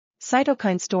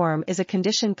Cytokine storm is a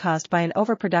condition caused by an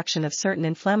overproduction of certain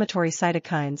inflammatory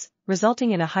cytokines,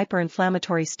 resulting in a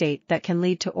hyperinflammatory state that can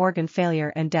lead to organ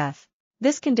failure and death.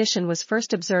 This condition was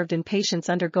first observed in patients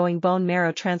undergoing bone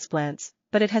marrow transplants,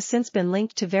 but it has since been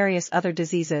linked to various other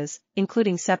diseases,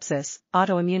 including sepsis,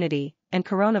 autoimmunity, and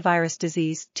coronavirus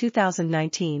disease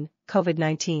 2019,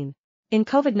 COVID-19. In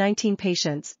COVID-19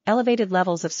 patients, elevated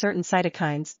levels of certain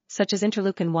cytokines, such as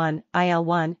interleukin-1,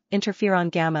 IL-1,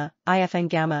 interferon gamma,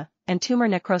 IFN-gamma, and tumor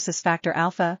necrosis factor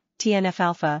alpha,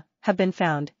 TNF-alpha, have been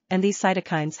found, and these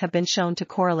cytokines have been shown to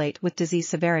correlate with disease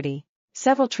severity.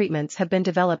 Several treatments have been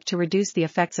developed to reduce the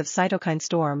effects of cytokine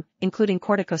storm, including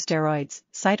corticosteroids,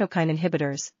 cytokine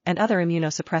inhibitors, and other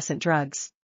immunosuppressant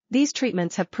drugs. These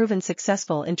treatments have proven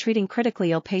successful in treating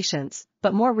critically ill patients,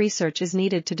 but more research is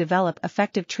needed to develop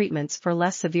effective treatments for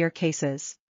less severe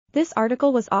cases. This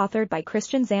article was authored by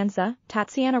Christian Zanza,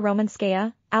 Tatsiana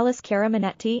Romenskaya, Chiara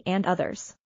Manetti and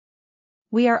others.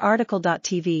 We are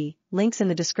RTCLTV, links in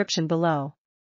the description below.